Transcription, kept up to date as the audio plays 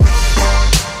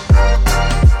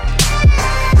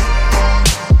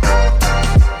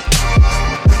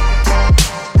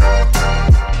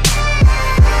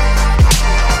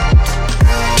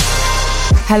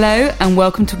Hello and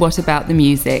welcome to What About the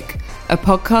Music, a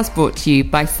podcast brought to you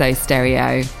by So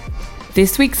Stereo.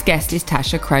 This week's guest is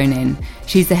Tasha Cronin.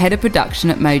 She's the head of production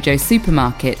at Mojo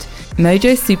Supermarket.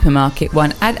 Mojo Supermarket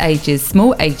won Ad Age's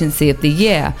Small Agency of the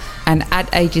Year and Ad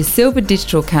Age's Silver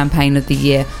Digital Campaign of the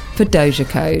Year for Doja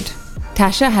Code.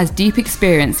 Tasha has deep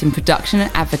experience in production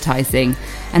and advertising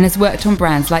and has worked on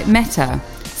brands like Meta,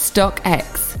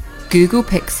 StockX, Google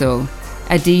Pixel,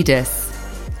 Adidas,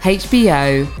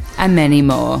 HBO, and many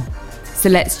more. So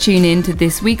let's tune in to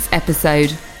this week's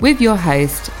episode with your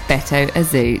host, Beto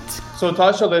Azout. So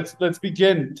Tasha, let's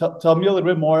begin. Tell me a little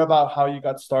bit more about how you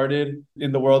got started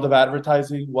in the world of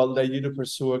advertising, what led you to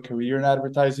pursue a career in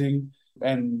advertising,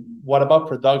 and what about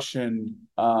production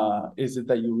is it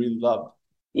that you really love?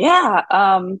 Yeah,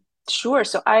 sure.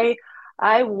 So I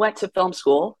went to film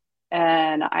school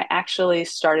and I actually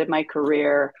started my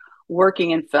career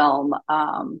working in film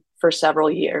for several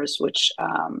years, which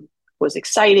was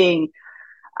exciting,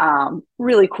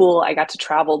 really cool. I got to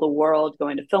travel the world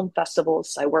going to film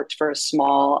festivals. I worked for a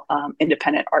small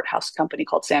independent art house company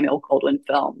called Samuel Goldwyn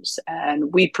Films,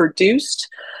 and we produced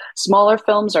smaller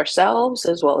films ourselves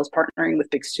as well as partnering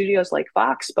with big studios like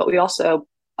Fox, but we also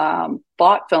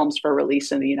bought films for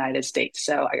release in the United States.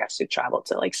 So I got to travel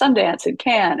to like Sundance and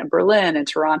Cannes and Berlin and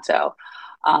Toronto,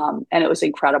 and it was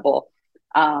incredible.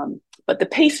 But the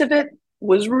pace of it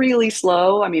was really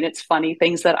slow. I mean, it's funny,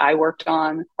 things that I worked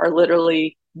on are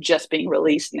literally just being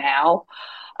released now.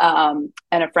 And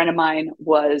a friend of mine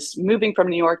was moving from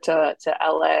New York to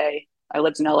LA. I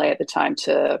lived in LA at the time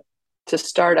to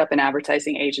start up an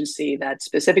advertising agency that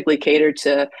specifically catered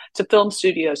to film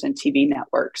studios and TV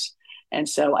networks. And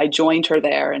so I joined her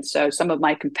there. And so some of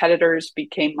my competitors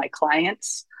became my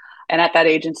clients. And at that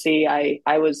agency,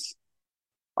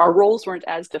 our roles weren't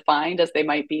as defined as they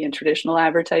might be in traditional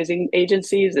advertising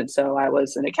agencies. And so I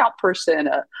was an account person,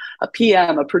 a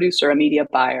PM, a producer, a media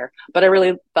buyer, but I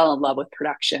really fell in love with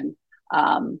production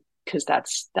because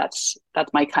that's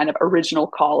my kind of original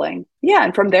calling. Yeah.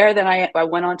 And from there, then I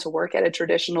went on to work at a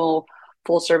traditional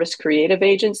full service creative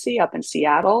agency up in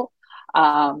Seattle.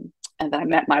 And then I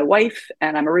met my wife,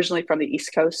 and I'm originally from the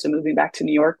East Coast. So moving back to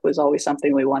New York was always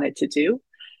something we wanted to do.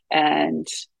 And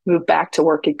moved back to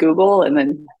work at Google and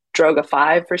then Droga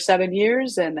 5 for 7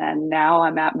 years. And then now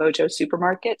I'm at Mojo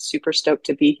Supermarket, super stoked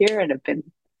to be here, and have been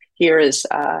here as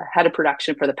head of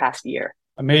production for the past year.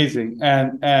 Amazing.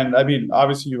 And I mean,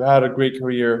 obviously you had a great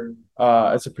career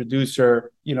as a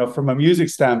producer. You know, from a music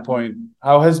standpoint,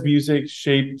 how has music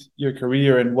shaped your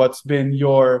career, and what's been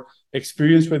your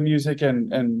experience with music?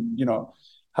 And you know,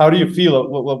 how do you feel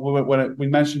when we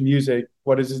mention music?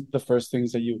 What is the first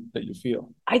things that you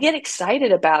feel? I get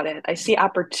excited about it. I see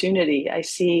opportunity. I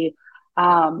see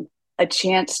a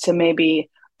chance to maybe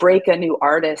break a new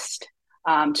artist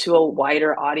to a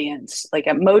wider audience. Like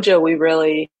at Mojo, we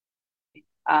really,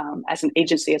 as an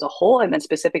agency as a whole, and then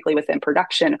specifically within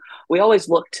production, we always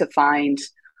look to find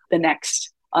the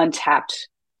next untapped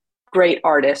great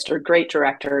artist or great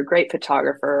director, or great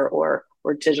photographer,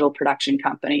 or digital production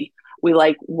company. We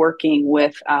like working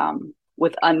with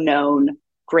unknown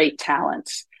great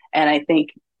talents. And I think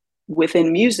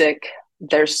within music,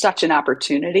 there's such an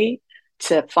opportunity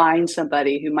to find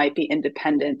somebody who might be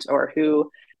independent or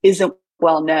who isn't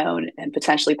well known and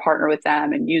potentially partner with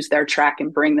them and use their track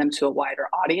and bring them to a wider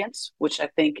audience, which I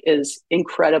think is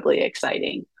incredibly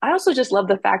exciting. I also just love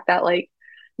the fact that like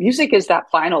music is that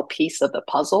final piece of the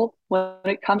puzzle when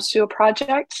it comes to a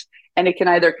project, and it can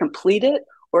either complete it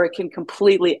or it can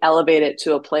completely elevate it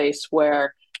to a place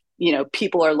where, you know,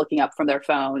 people are looking up from their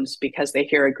phones because they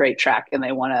hear a great track and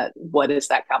they want to, what is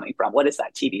that coming from? What is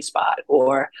that TV spot?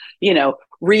 Or, you know,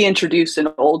 reintroduce an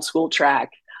old school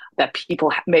track that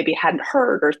people maybe hadn't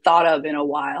heard or thought of in a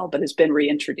while, but has been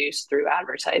reintroduced through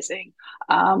advertising,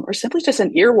 or simply just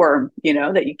an earworm, you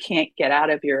know, that you can't get out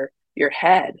of your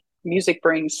head. Music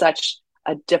brings such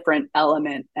a different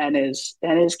element and is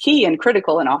key and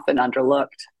critical and often underlooked.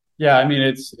 Yeah, I mean,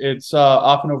 it's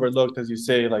often overlooked, as you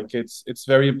say. Like it's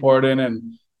very important,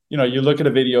 and you know, you look at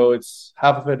a video, it's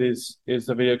half of it is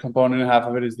the video component, and half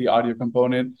of it is the audio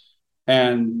component,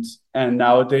 and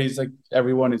nowadays, like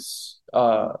everyone is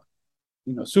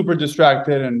you know, super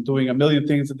distracted and doing a million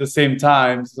things at the same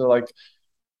time. So like,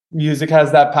 music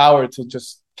has that power to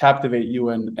just captivate you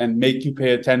and make you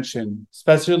pay attention,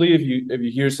 especially if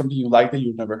you hear something you like that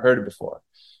you've never heard before.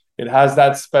 It has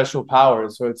that special power.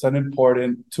 So it's an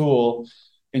important tool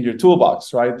in your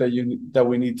toolbox, right? That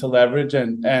we need to leverage.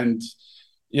 And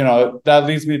you know, that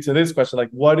leads me to this question.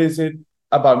 Like, what is it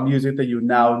about music that you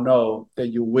now know that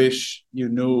you wish you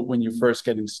knew when you first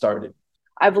getting started?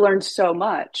 I've learned so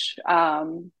much.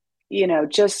 You know,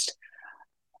 just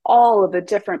all of the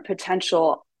different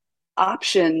potential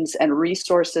options and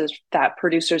resources that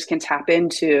producers can tap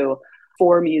into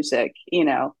for music,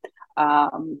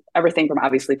 everything from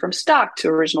obviously from stock to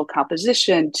original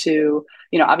composition to,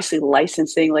 obviously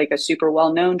licensing like a super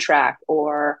well-known track,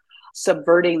 or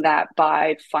subverting that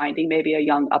by finding maybe a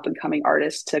young up and coming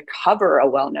artist to cover a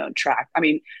well-known track. I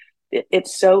mean,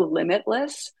 it's so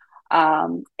limitless.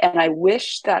 And I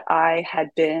wish that I had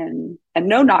been, and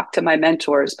no knock to my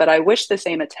mentors, but I wish the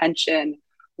same attention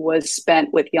was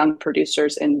spent with young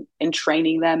producers in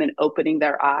training them and opening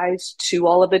their eyes to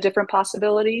all of the different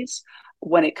possibilities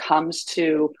when it comes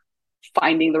to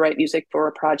finding the right music for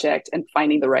a project and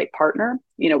finding the right partner.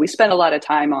 We spend a lot of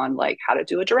time on like how to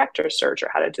do a director search or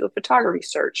how to do a photography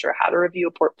search or how to review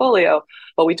a portfolio,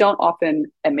 but we don't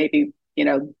often, and maybe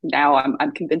now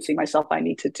I'm convincing myself I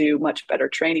need to do much better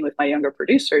training with my younger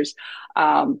producers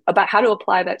about how to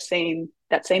apply that same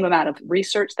amount of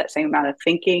research, that same amount of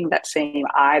thinking, that same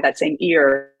eye, that same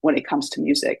ear when it comes to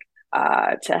music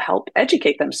to help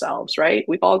educate themselves, right?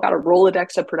 We've all got a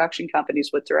Rolodex of production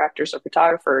companies with directors or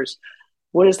photographers.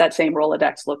 What does that same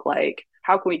Rolodex look like?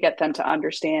 How can we get them to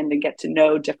understand and get to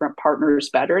know different partners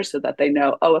better so that they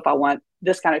know, oh, if I want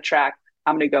this kind of track,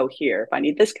 I'm going to go here. If I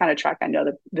need this kind of track, I know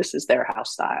that this is their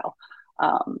house style,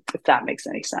 if that makes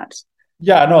any sense.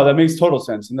 Yeah, no, that makes total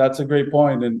sense. And that's a great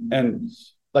point. And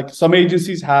like some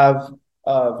agencies have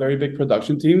very big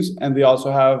production teams, and they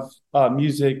also have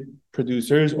music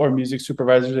producers or music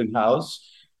supervisors in-house.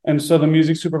 And so the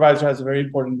music supervisor has a very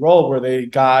important role where they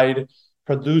guide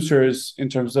producers in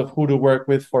terms of who to work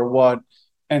with for what,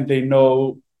 and they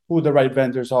know who the right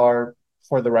vendors are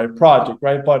for the right project,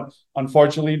 right? But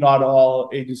unfortunately, not all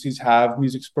agencies have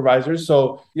music supervisors.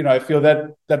 So, I feel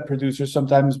that producers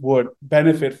sometimes would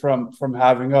benefit from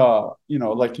having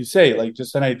like you say, like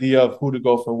just an idea of who to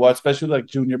go for what, especially like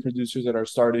junior producers that are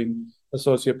starting,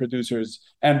 associate producers.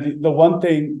 And the one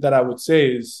thing that I would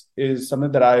say is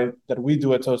something that we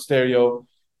do at Toast Stereo,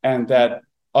 and that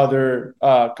other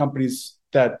companies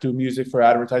that do music for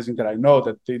advertising that I know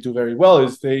that they do very well,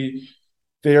 is they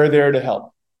are there to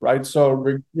help. Right. So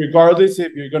regardless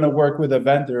if you're going to work with a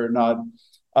vendor or not,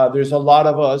 there's a lot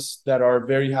of us that are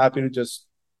very happy to just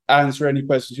answer any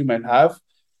questions you might have.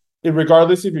 And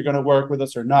regardless if you're going to work with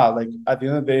us or not, like at the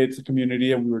end of the day, it's a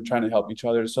community and we were trying to help each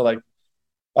other. So like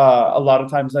a lot of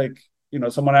times, like,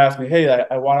 someone asked me, hey,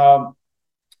 I want to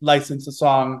license a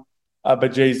song by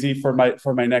Jay-Z for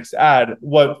my next ad.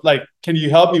 What, like, can you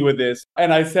help me with this?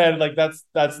 And I said, like, that's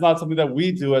not something that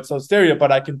we do at Soul Stereo,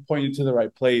 but I can point you to the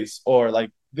right place, or like,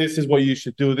 this is what you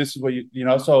should do. This is what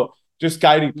so just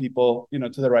guiding people, to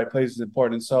the right place is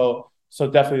important. So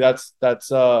definitely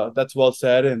that's well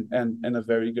said and a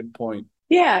very good point.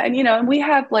 Yeah. And we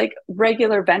have like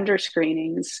regular vendor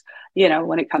screenings,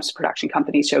 when it comes to production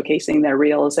companies showcasing their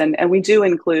reels. And we do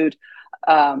include,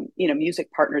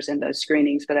 music partners in those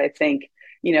screenings. But I think,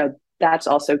 that's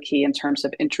also key in terms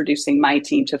of introducing my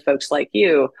team to folks like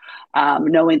you,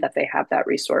 knowing that they have that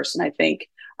resource. And I think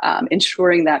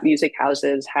ensuring that music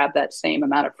houses have that same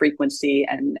amount of frequency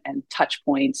and touch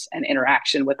points and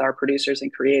interaction with our producers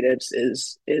and creatives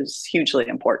is hugely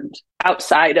important.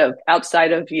 Outside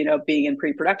of being in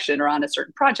pre-production or on a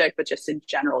certain project, but just in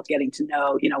general, getting to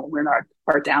know, when we're in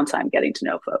our downtime, getting to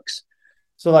know folks.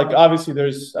 So like obviously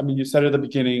you said at the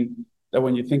beginning that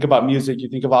when you think about music, you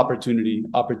think of opportunity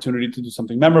to do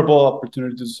something memorable,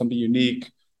 opportunity to do something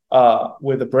unique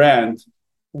with a brand.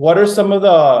 What are some of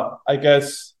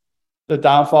the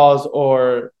downfalls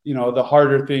or, the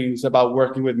harder things about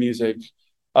working with music,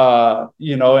 and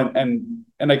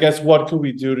I guess what could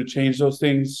we do to change those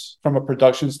things from a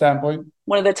production standpoint?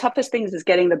 One of the toughest things is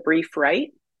getting the brief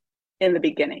right in the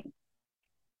beginning,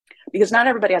 because not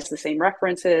everybody has the same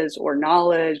references or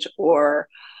knowledge or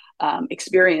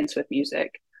experience with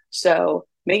music. So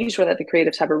making sure that the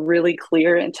creatives have a really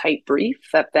clear and tight brief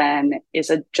that then is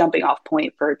a jumping off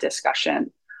point for a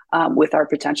discussion with our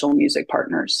potential music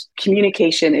partners.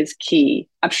 Communication is key.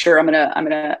 I'm sure I'm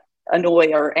gonna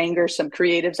annoy or anger some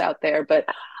creatives out there, but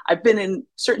I've been in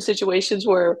certain situations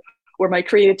where my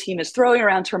creative team is throwing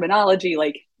around terminology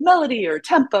like melody or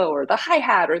tempo or the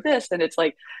hi-hat or this, and it's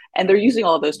like, and they're using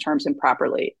all of those terms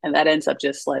improperly, and that ends up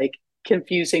just like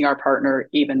confusing our partner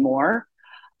even more.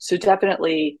 So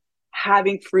definitely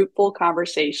having fruitful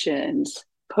conversations,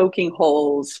 poking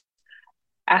holes,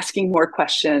 asking more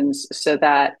questions, so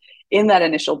that in that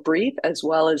initial brief, as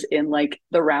well as in like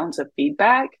the rounds of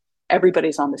feedback,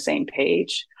 everybody's on the same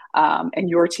page, and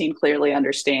your team clearly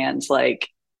understands like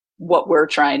what we're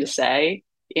trying to say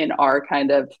in our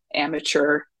kind of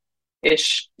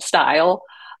amateur-ish style,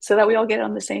 so that we all get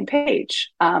on the same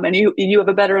page. And you have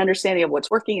a better understanding of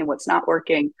what's working and what's not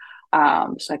working.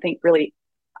 So I think really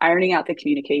ironing out the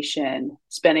communication,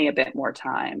 spending a bit more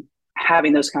time,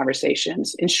 having those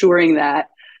conversations, ensuring that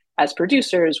as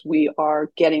producers, we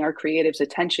are getting our creatives'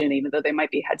 attention, even though they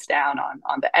might be heads down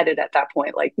on the edit at that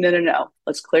point. Like, no,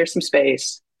 let's clear some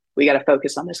space. We got to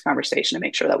focus on this conversation to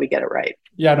make sure that we get it right.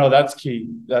 Yeah, no, that's key.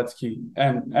 That's key.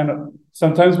 And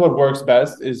sometimes what works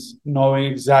best is knowing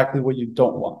exactly what you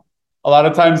don't want. A lot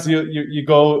of times you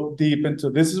go deep into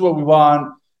this is what we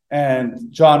want,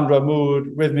 and genre,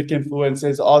 mood, rhythmic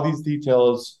influences, all these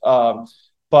details.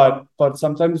 But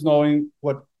sometimes knowing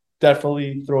what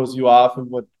definitely throws you off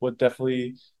and what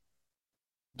definitely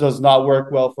does not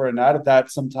work well for an ad,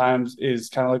 that sometimes is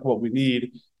kind of like what we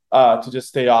need to just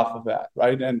stay off of that,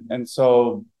 right? And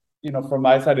so, from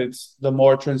my side, it's the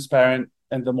more transparent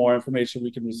and the more information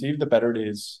we can receive, the better it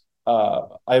is.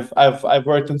 I've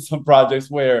worked in some projects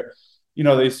where,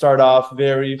 they start off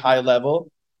very high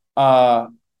level,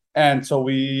 and so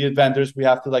we vendors, we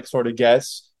have to like sort of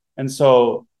guess, and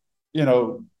so,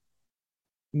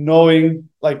 knowing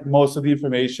like most of the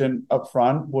information up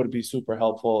front would be super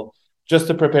helpful just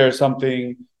to prepare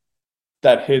something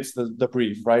that hits the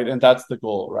brief, right? And that's the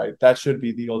goal, right? That should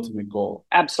be the ultimate goal.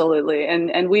 Absolutely.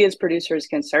 And we as producers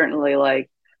can certainly like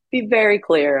be very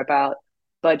clear about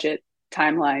budget,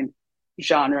 timeline,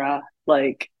 genre,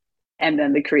 like, and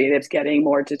then the creatives getting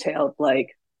more detailed,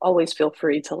 like always feel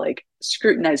free to like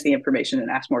scrutinize the information and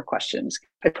ask more questions.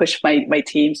 I push my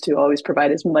teams to always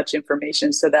provide as much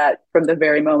information so that from the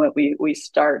very moment we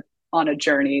start on a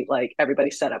journey, like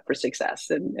everybody's set up for success,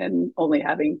 and only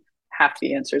having half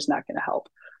the answer is not going to help.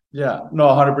 Yeah, no,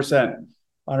 100%.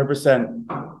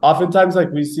 100%. Oftentimes,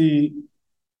 like we see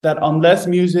that unless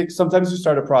music, sometimes you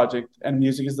start a project and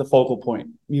music is the focal point.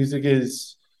 Music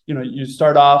is, you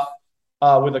start off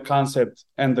with a concept,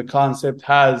 and the concept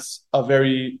has a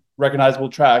very recognizable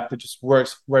track that just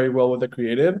works very well with the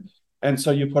creative. And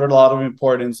so you put a lot of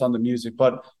importance on the music.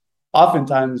 But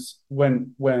oftentimes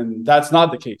when that's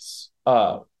not the case,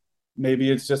 maybe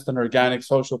it's just an organic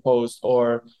social post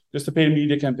or just a paid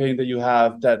media campaign that you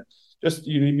have that just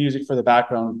you need music for the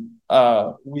background.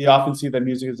 We often see that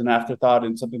music is an afterthought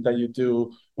and something that you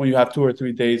do when you have 2 or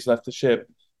 3 days left to ship.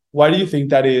 Why do you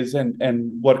think that is,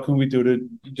 and what can we do to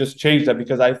just change that?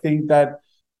 Because I think that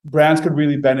brands could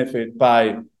really benefit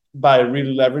by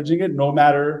really leveraging it, no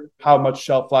matter how much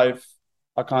shelf life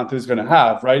a content is going to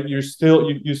have, right? You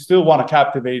still want to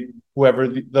captivate whoever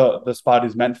the spot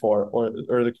is meant for, or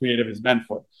the creative is meant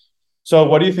for. So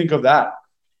what do you think of that?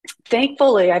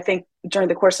 Thankfully, I think during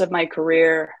the course of my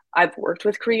career, I've worked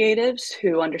with creatives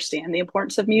who understand the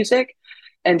importance of music.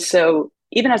 And so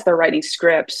even as they're writing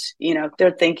scripts,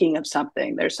 they're thinking of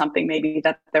something. There's something maybe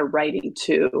that they're writing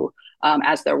to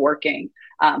as they're working,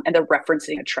 and they're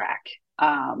referencing a track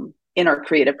in our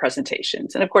creative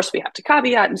presentations. And of course, we have to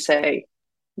caveat and say,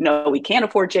 no, we can't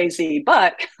afford Jay-Z,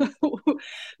 but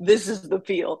this is the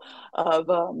feel of,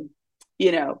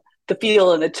 the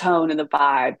feel and the tone and the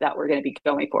vibe that we're going to be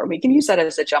going for. And we can use that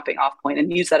as a jumping off point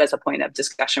and use that as a point of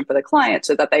discussion for the client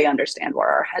so that they understand where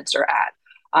our heads are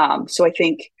at. So I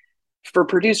think for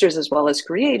producers as well as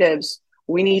creatives,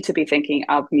 we need to be thinking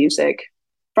of music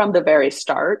from the very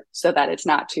start so that it's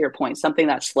not, to your point, something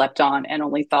that's slept on and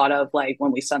only thought of like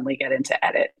when we suddenly get into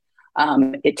edit.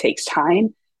 It takes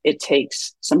time. It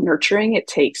takes some nurturing. It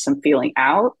takes some feeling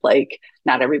out. Like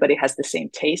not everybody has the same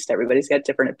taste. Everybody's got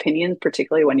different opinions,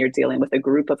 particularly when you're dealing with a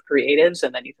group of creatives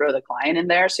and then you throw the client in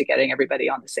there. So getting everybody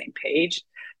on the same page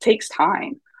takes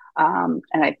time. And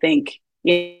I think,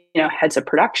 heads of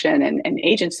production and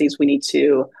agencies, we need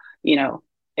to,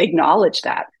 acknowledge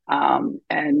that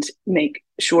and make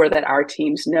sure that our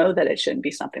teams know that it shouldn't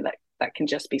be something that can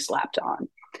just be slapped on.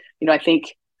 I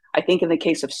think in the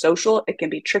case of social, it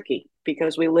can be tricky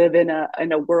because we live in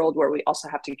a world where we also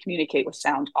have to communicate with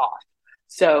sound off.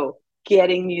 So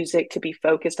getting music to be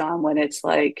focused on when it's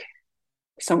like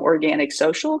some organic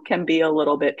social can be a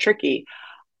little bit tricky.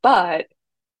 But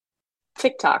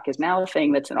TikTok is now a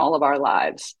thing that's in all of our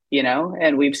lives,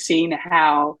 and we've seen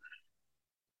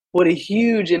what a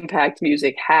huge impact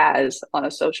music has on a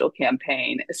social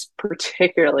campaign,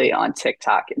 particularly on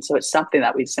TikTok. And so it's something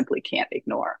that we simply can't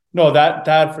ignore. No,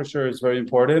 that for sure is very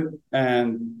important.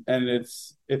 And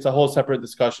it's a whole separate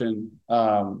discussion,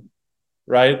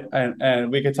 right?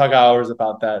 And we could talk hours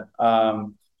about that.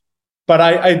 But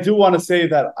I do want to say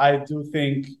that I do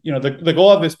think, the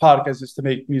goal of this podcast is to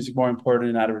make music more important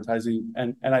in advertising.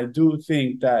 And I do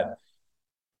think that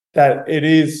it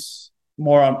is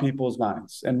more on people's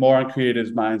minds and more on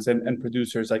creatives' minds and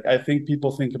producers. Like I think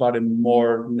people think about it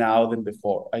more now than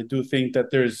before. I do think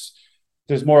that there's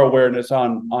there's more awareness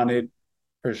on it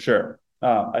for sure.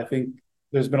 I think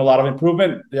there's been a lot of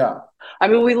improvement. Yeah. I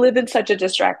mean, we live in such a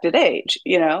distracted age,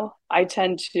 you know. I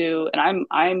tend to, and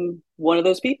I'm one of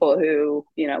those people who,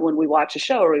 you know, when we watch a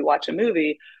show or we watch a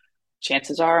movie,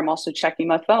 chances are I'm also checking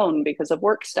my phone because of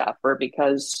work stuff or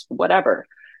because whatever.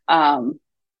 Um,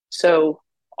 so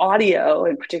audio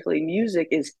and particularly music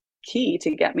is key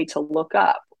to get me to look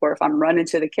up. Or if I'm running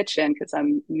to the kitchen because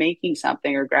I'm making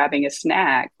something or grabbing a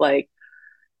snack, like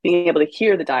being able to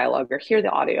hear the dialogue or hear the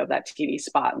audio of that TV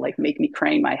spot and like make me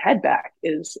crane my head back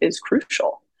is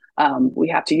crucial. We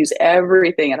have to use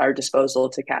everything at our disposal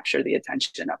to capture the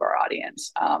attention of our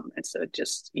audience. And so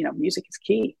just, you know, music is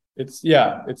key. It's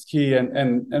key.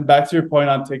 And back to your point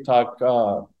on TikTok,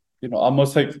 you know,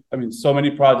 almost like, I mean, so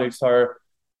many projects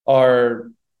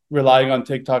are relying on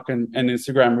TikTok and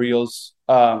Instagram Reels,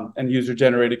 and user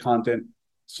generated content.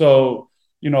 So,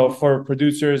 you know, for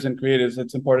producers and creatives,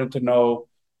 it's important to know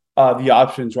the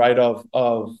options, right, of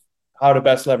how to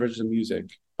best leverage the music.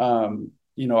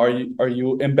 You know, are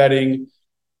you embedding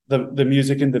the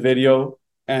music in the video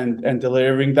and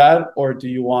delivering that, or do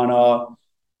you want to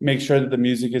make sure that the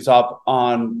music is up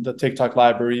on the TikTok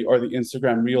library or the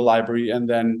Instagram Reel library, and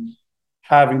then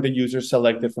having the user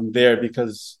select it from there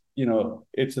because, you know,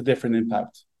 it's a different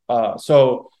impact.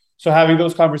 So having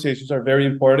those conversations are very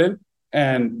important,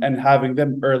 and having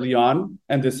them early on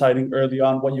and deciding early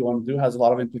on what you want to do has a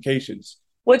lot of implications.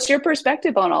 What's your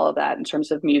perspective on all of that in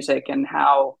terms of music and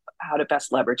how to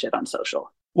best leverage it on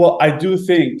social? Well, I do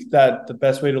think that the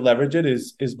best way to leverage it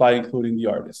is by including the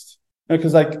artist.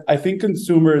 Because like I think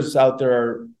consumers out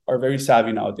there are very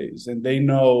savvy nowadays, and they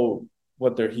know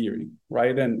what they're hearing,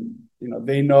 right? And you know,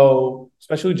 they know,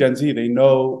 especially Gen Z, they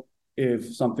know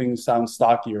if something sounds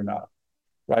stocky or not,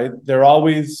 right? They're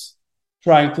always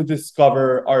trying to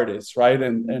discover artists, right?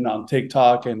 And on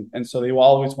TikTok, and so they will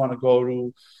always want to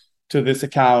go to this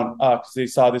account because they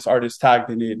saw this artist tagged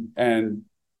in it, and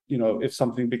you know, if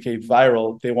something became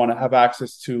viral, they want to have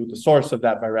access to the source of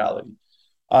that virality.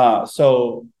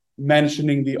 So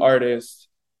mentioning the artist,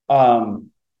 even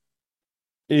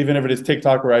if it is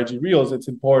TikTok or IG Reels, it's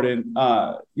important,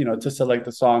 you know, to select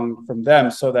the song from them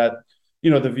so that,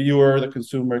 you know, the viewer, the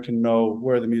consumer can know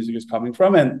where the music is coming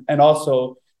from, and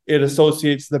also it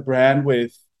associates the brand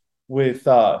with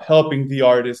helping the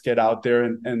artist get out there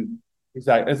and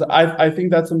exactly. I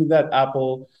think that's something that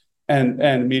Apple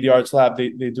and Media Arts Lab they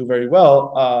do very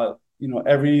well. You know,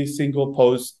 every single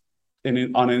post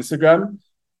on Instagram,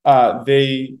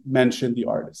 they mention the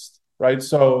artist, right?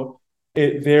 So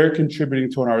they're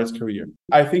contributing to an artist's career.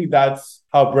 I think that's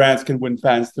how brands can win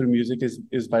fans through music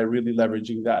is by really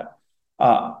leveraging that.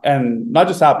 And not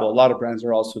just Apple, a lot of brands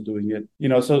are also doing it. You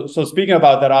know, so speaking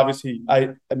about that, obviously, I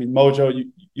mean, Mojo,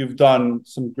 you've done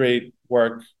some great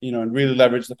work, you know, and really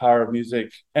leverage the power of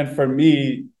music. And for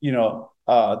me, you know,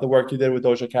 the work you did with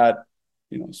Doja Cat,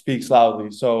 you know, speaks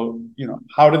loudly. So, you know,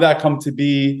 how did that come to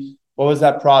be? What was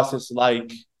that process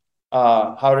like?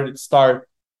 How did it start?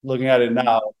 Looking at it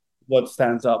now, what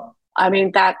stands up? I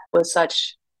mean, that was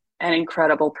such an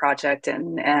incredible project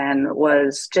and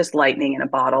was just lightning in a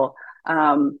bottle.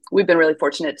 We've been really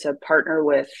fortunate to partner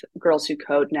with Girls Who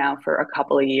Code now for a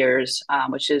couple of years,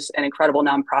 which is an incredible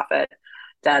nonprofit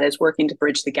that is working to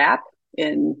bridge the gap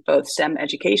in both STEM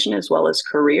education as well as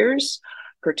careers,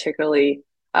 particularly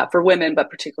for women, but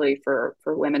particularly for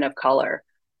women of color.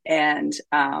 And,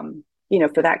 you know,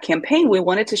 for that campaign, we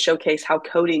wanted to showcase how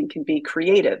coding can be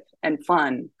creative and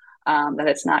fun, that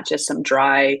it's not just some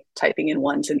dry typing in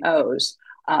ones and O's,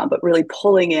 but really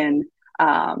pulling in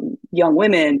young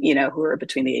women, you know, who are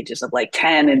between the ages of like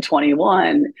 10 and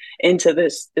 21 into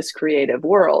this creative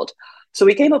world. So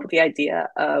we came up with the idea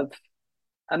of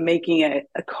making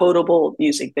a codable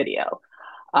music video.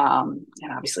 And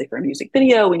obviously for a music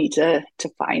video, we need to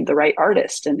find the right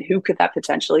artist, and who could that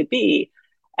potentially be?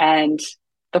 And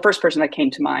the first person that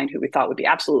came to mind who we thought would be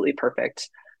absolutely perfect,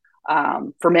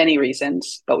 for many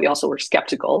reasons, but we also were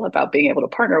skeptical about being able to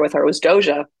partner with her, was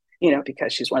Doja, you know,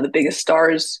 because she's one of the biggest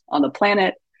stars on the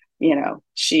planet. You know,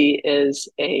 she is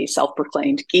a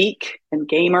self-proclaimed geek and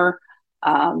gamer,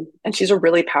 and she's a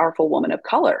really powerful woman of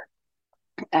color.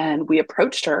 And we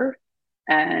approached her,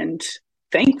 and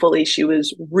thankfully she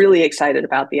was really excited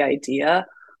about the idea,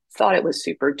 thought it was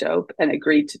super dope, and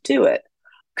agreed to do it.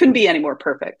 Couldn't be any more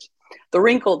perfect. The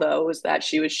wrinkle, though, was that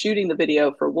she was shooting the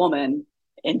video for Woman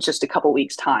in just a couple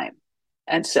weeks' time.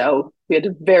 And so we had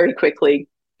to very quickly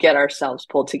get ourselves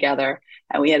pulled together,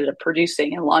 and we ended up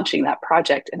producing and launching that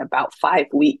project in about 5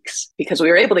 weeks, because we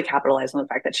were able to capitalize on the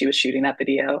fact that she was shooting that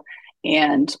video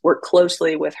and work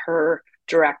closely with her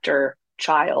director,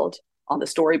 Child, on the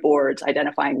storyboards,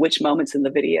 identifying which moments in the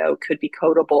video could be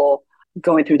codable,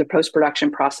 going through the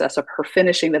post-production process of her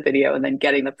finishing the video and then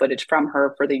getting the footage from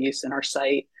her for the use in our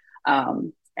site,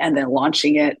 and then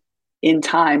launching it in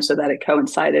time so that it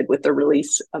coincided with the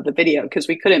release of the video, because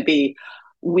we couldn't be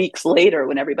weeks later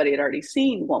when everybody had already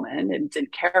seen Woman and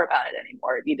didn't care about it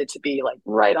anymore. It needed to be like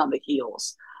right on the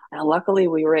heels. And luckily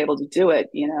we were able to do it.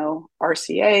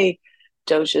 RCA,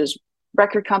 Doja's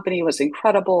record company, was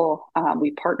incredible.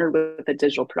 We partnered with a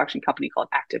digital production company called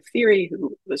Active Theory,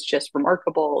 who was just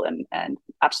remarkable and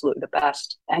absolutely the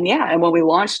best. And when we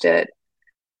launched it,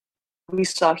 we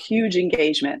saw huge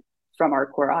engagement from our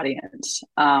core audience.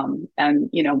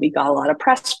 We got a lot of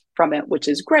press from it, which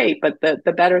is great. But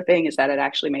the better thing is that it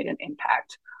actually made an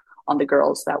impact on the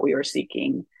girls that we were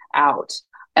seeking out.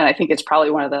 And I think it's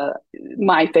probably one of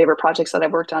my favorite projects that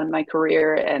I've worked on in my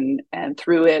career. And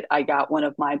through it, I got one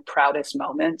of my proudest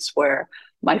moments where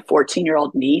my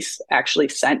 14-year-old niece actually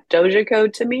sent Doja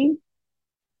Code to me,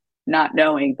 not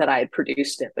knowing that I had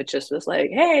produced it, but just was like,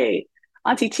 "Hey,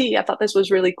 Auntie T, I thought this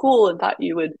was really cool and thought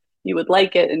you would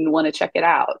like it and want to check it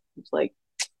out." It's like,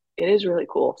 "It is really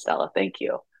cool, Stella. Thank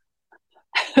you."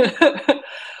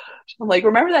 I'm like,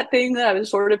 "Remember that thing that I was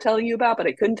sort of telling you about, but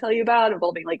I couldn't tell you about,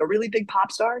 involving like a really big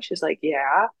pop star?" She's like,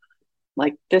 "Yeah." I'm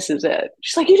like, "This is it."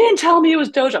 She's like, "You didn't tell me it was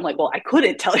Doja." I'm like, "Well, I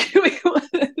couldn't tell you it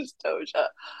was Doja."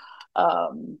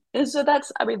 And so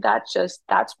that's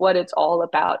what it's all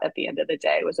about at the end of the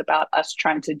day. It was about us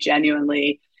trying to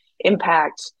genuinely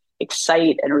impact,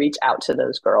 excite, and reach out to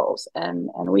those girls. And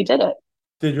we did it.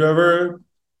 Did you ever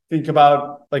think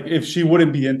about, like, if she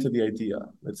wouldn't be into the idea,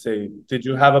 let's say, did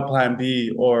you have a plan B,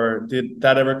 or did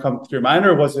that ever come to your mind?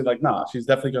 Or was it like, nah, she's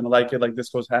definitely going to like it, like this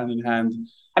goes hand in hand?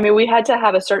 I mean, we had to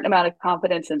have a certain amount of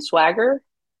confidence and swagger.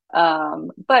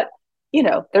 But,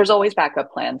 there's always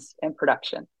backup plans in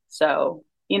production. So,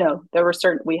 there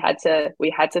were we had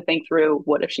to think through,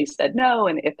 what if she said no?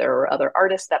 And if there were other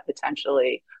artists that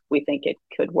potentially we think it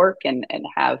could work and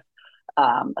have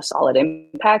a solid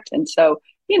impact. And so,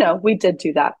 we did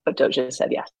do that, but Doja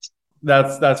said yes.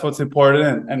 That's what's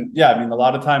important. And yeah, I mean, a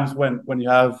lot of times when you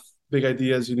have big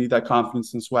ideas, you need that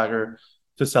confidence and swagger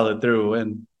to sell it through.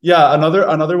 And yeah,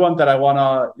 another one that I want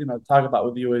to talk about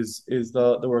with you is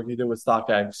the work you did with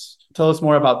StockX. Tell us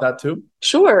more about that too.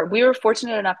 Sure. We were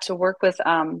fortunate enough to work with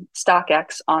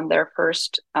StockX on their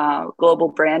first global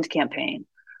brand campaign.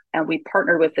 And we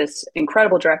partnered with this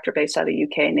incredible director based out of the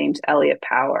UK named Elliot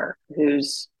Power,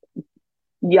 who's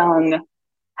young,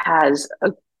 has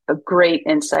a great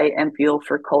insight and feel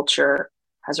for culture,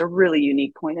 has a really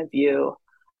unique point of view.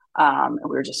 And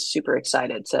we were just super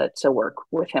excited to work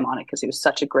with him on it because he was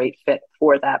such a great fit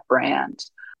for that brand.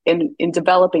 In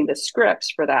developing the scripts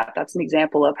for that, that's an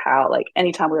example of how, like,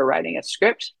 anytime we were writing a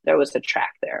script, there was a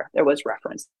track there was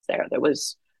reference there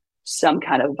was some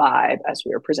kind of vibe as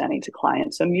we were presenting to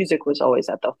clients. So music was always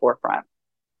at the forefront.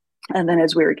 And then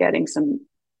as we were getting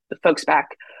the folks back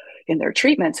in their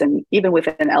treatments, and even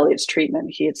within Elliot's treatment,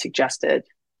 he had suggested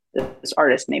this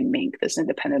artist named Mink, this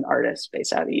independent artist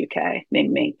based out of the UK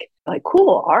named Mink. Like,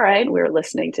 cool, all right. We were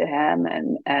listening to him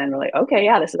and we're like, okay,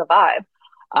 yeah, this is a vibe.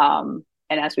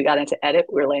 And as we got into edit,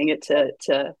 we were laying it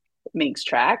to Mink's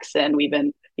tracks, and we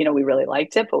really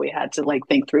liked it, but we had to like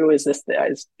think through, is this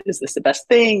the best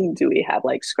thing? Do we have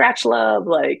like scratch love?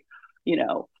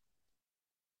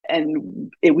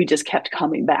 And we just kept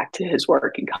coming back to his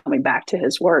work.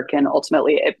 And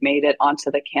ultimately it made it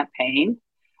onto the campaign.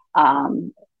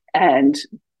 And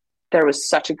there was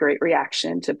such a great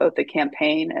reaction to both the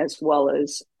campaign as well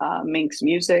as Mink's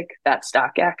music that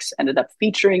StockX ended up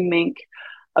featuring Mink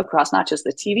across not just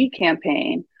the TV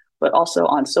campaign, but also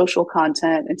on social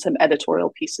content and some editorial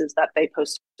pieces that they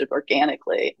posted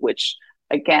organically, which,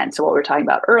 again, so what we were talking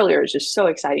about earlier, is just so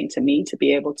exciting to me to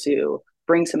be able to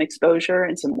bring some exposure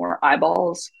and some more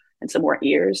eyeballs and some more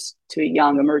ears to a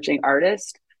young emerging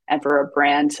artist, and for a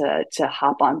brand to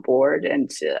hop on board and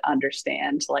to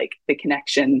understand like the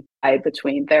connection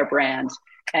between their brand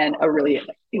and a really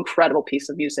incredible piece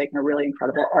of music and a really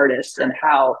incredible artist, and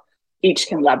how each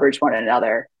can leverage one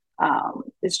another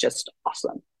is just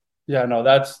awesome. Yeah, no,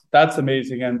 that's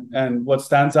amazing. And what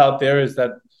stands out there is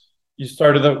that you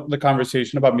started the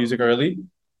conversation about music early.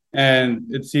 And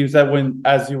it seems that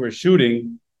as you were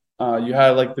shooting, you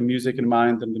had like the music in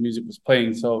mind and the music was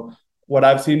playing. So what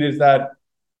I've seen is that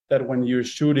when you're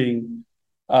shooting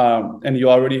and you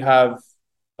already have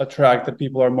a track that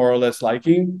people are more or less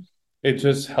liking, it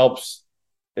just helps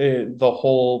the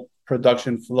whole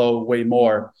production flow way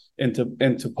more into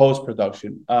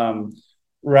post-production.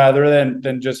 Rather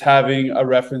than just having a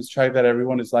reference track that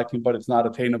everyone is liking, but it's not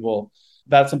attainable.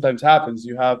 That sometimes happens.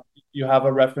 You have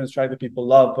a reference track that people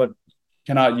love, but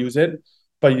cannot use it,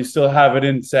 but you still have it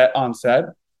in set on set.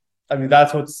 I mean,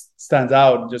 that's what stands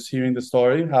out. Just hearing the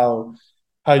story, how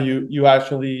you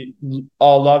actually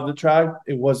all love the track.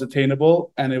 It was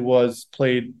attainable and it was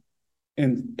played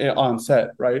in on set,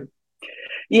 right?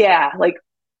 Yeah, like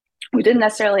we didn't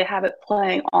necessarily have it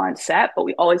playing on set, but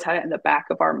we always had it in the back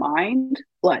of our mind,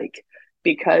 like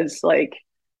because like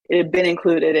it had been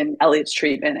included in Elliot's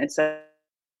treatment, and so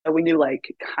we knew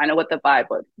like kind of what the vibe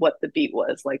was, what the beat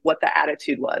was, like what the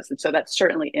attitude was, and so that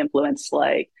certainly influenced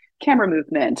like camera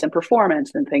movements and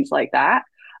performance and things like that.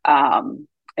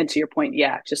 And to your point,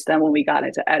 yeah, just then when we got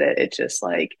into edit, it just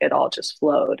like it all just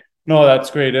flowed. No,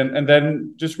 that's great. And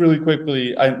then just really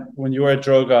quickly, when you were at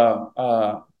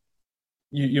Droga,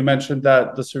 you mentioned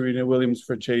that the Serena Williams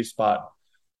for Chase spot.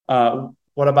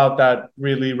 What about that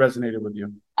really resonated with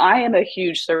you? I am a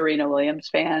huge Serena Williams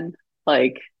fan,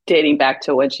 like dating back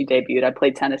to when she debuted. I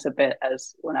played tennis a bit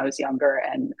as when I was younger,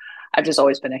 and I've just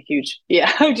always been a huge,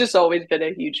 yeah, I've just always been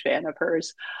a huge fan of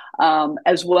hers,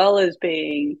 as well as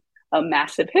being a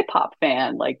massive hip hop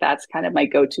fan. Like that's kind of my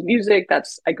go-to music.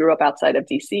 I grew up outside of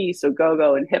DC, so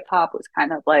go-go and hip hop was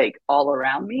kind of like all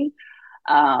around me.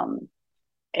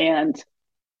 And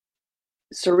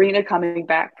Serena coming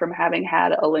back from having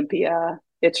had Olympia,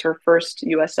 it's her first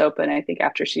US Open, I think,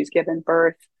 after she's given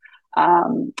birth.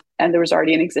 And there was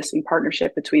already an existing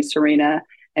partnership between Serena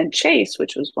and Chase,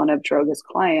 which was one of Droga's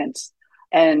clients.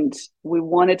 And we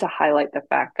wanted to highlight the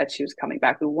fact that she was coming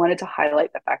back. We wanted to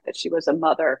highlight the fact that she was a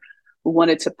mother. We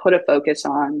wanted to put a focus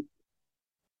on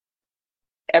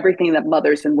everything that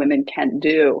mothers and women can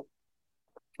do.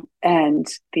 And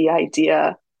the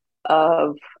idea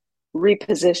of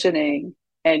repositioning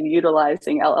and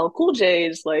utilizing LL Cool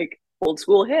J's like old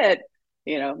school hit,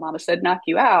 Mama Said Knock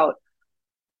You Out,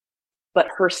 but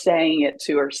her saying it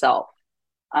to herself.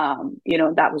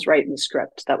 That was right in the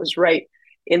script. That was right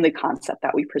in the concept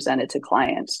that we presented to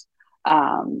clients.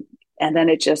 And then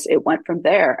it went from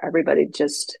there. Everybody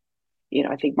just,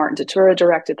 I think Martin Datura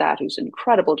directed that, who's an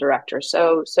incredible director,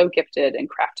 so gifted and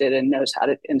crafted and knows how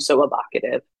to, and so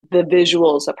evocative. The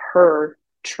visuals of her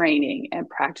training and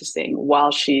practicing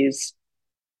while she's,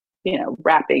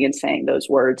 rapping and saying those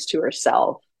words to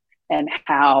herself, and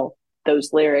how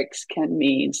those lyrics can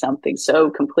mean something so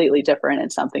completely different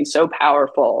and something so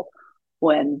powerful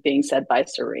when being said by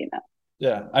Serena.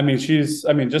 Yeah. I mean, just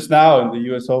now in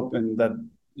the US Open that,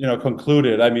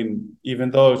 concluded, I mean, even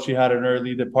though she had an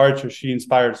early departure, she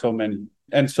inspired so many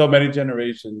and so many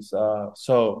generations.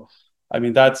 So, I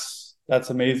mean, that's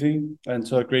amazing. And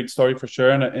so a great story for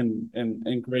sure.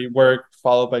 And great work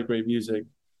followed by great music.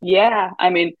 Yeah.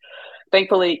 I mean,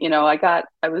 thankfully, I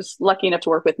was lucky enough to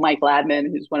work with Mike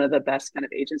Ladman, who's one of the best kind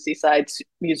of agency side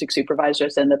music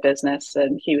supervisors in the business.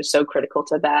 And he was so critical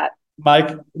to that.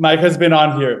 Mike has been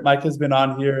on here.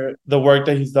 The work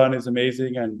that he's done is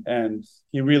amazing. And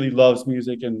he really loves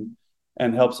music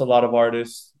and helps a lot of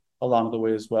artists along the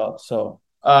way as well. So,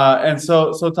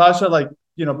 so Tasha, like,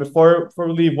 before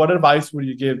we leave, what advice would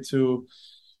you give to,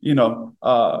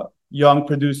 young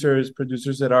producers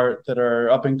that are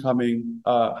up and coming,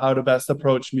 how to best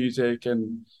approach music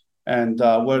and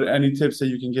what any tips that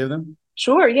you can give them?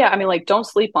 Sure. Yeah. I mean, like, don't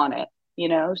sleep on it,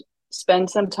 spend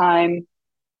some time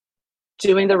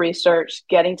doing the research,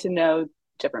 getting to know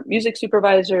different music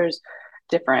supervisors,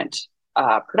 different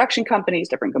production companies,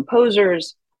 different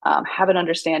composers, have an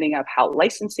understanding of how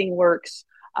licensing works,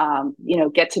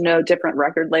 get to know different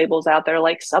record labels out there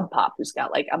like Sub Pop, who's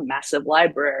got like a massive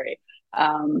library.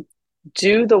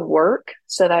 Do the work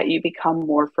so that you become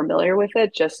more familiar with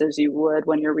it, just as you would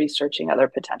when you're researching other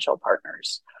potential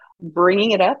partners. Bringing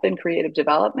it up in creative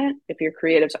development, if your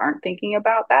creatives aren't thinking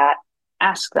about that,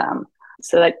 ask them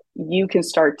so that you can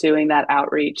start doing that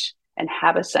outreach and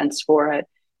have a sense for it,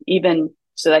 even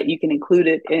so that you can include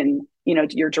it in,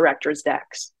 your director's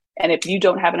decks. And if you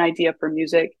don't have an idea for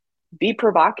music, be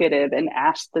provocative and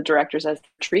ask the directors as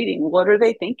treating, what are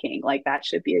they thinking? Like that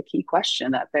should be a key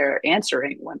question that they're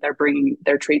answering when they're bringing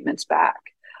their treatments back.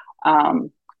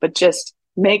 But just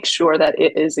make sure that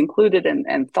it is included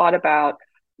and thought about,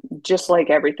 just like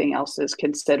everything else is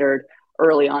considered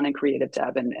early on in creative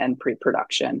dev and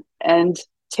pre-production. And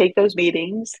take those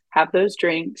meetings, have those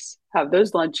drinks, have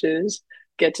those lunches,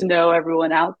 get to know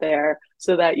everyone out there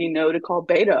so that you know to call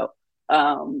Beto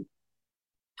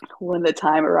when the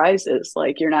time arises.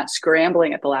 Like you're not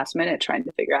scrambling at the last minute trying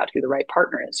to figure out who the right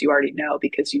partner is. You already know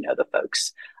because you know the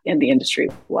folks in the industry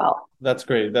well. That's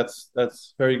great. That's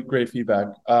very great feedback.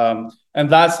 And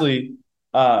lastly,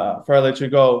 before I let you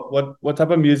go, what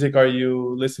type of music are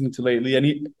you listening to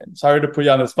lately? Sorry to put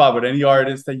you on the spot, but any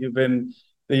artists that you've been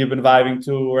vibing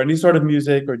to, or any sort of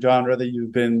music or genre that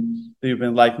you've been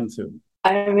liking to?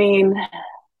 I mean,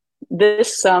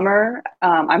 this summer,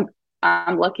 I'm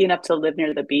lucky enough to live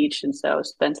near the beach, and so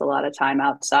spent a lot of time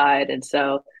outside. And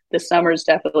so this summer's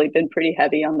definitely been pretty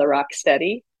heavy on the rock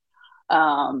steady.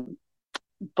 Um,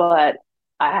 but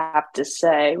I have to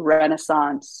say,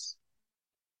 Renaissance,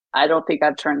 I don't think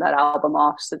I've turned that album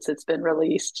off since it's been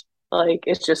released. Like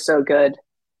it's just so good.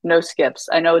 No skips.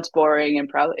 I know it's boring and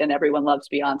probably and everyone loves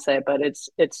Beyonce, but it's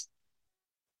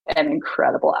an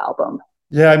incredible album.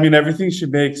 Yeah, I mean everything she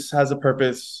makes has a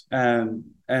purpose and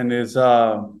is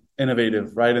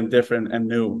innovative, right? And different and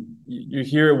new. You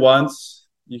hear it once,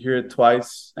 you hear it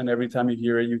twice, and every time you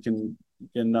hear it you can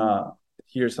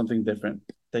hear something different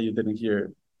that you didn't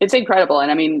hear. It's incredible. And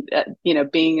I mean,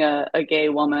 being a gay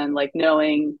woman, like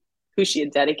knowing who she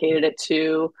had dedicated it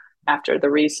to after the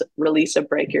release of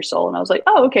Break Your Soul. And I was like,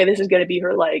 oh, okay, this is going to be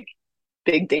her like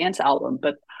big dance album.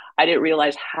 But I didn't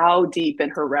realize how deep in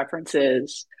her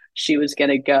references she was going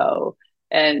to go.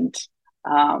 And,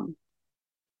 um,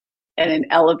 and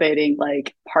in elevating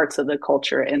like parts of the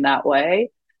culture in that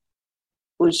way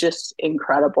was just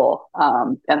incredible.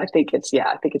 And I think it's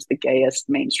the gayest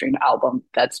mainstream album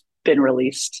that's been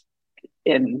released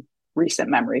in recent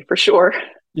memory for sure.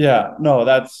 Yeah, no,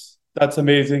 that's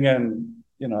amazing, and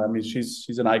I mean,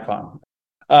 she's an icon.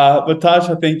 But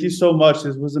Tasha, thank you so much.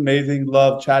 This was amazing.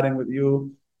 Love chatting with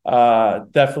you.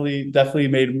 Definitely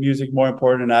made music more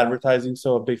important in advertising.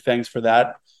 So a big thanks for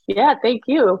that. Yeah, thank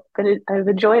you. I've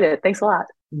enjoyed it. Thanks a lot.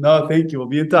 No, thank you. We'll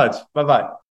be in touch. Bye bye.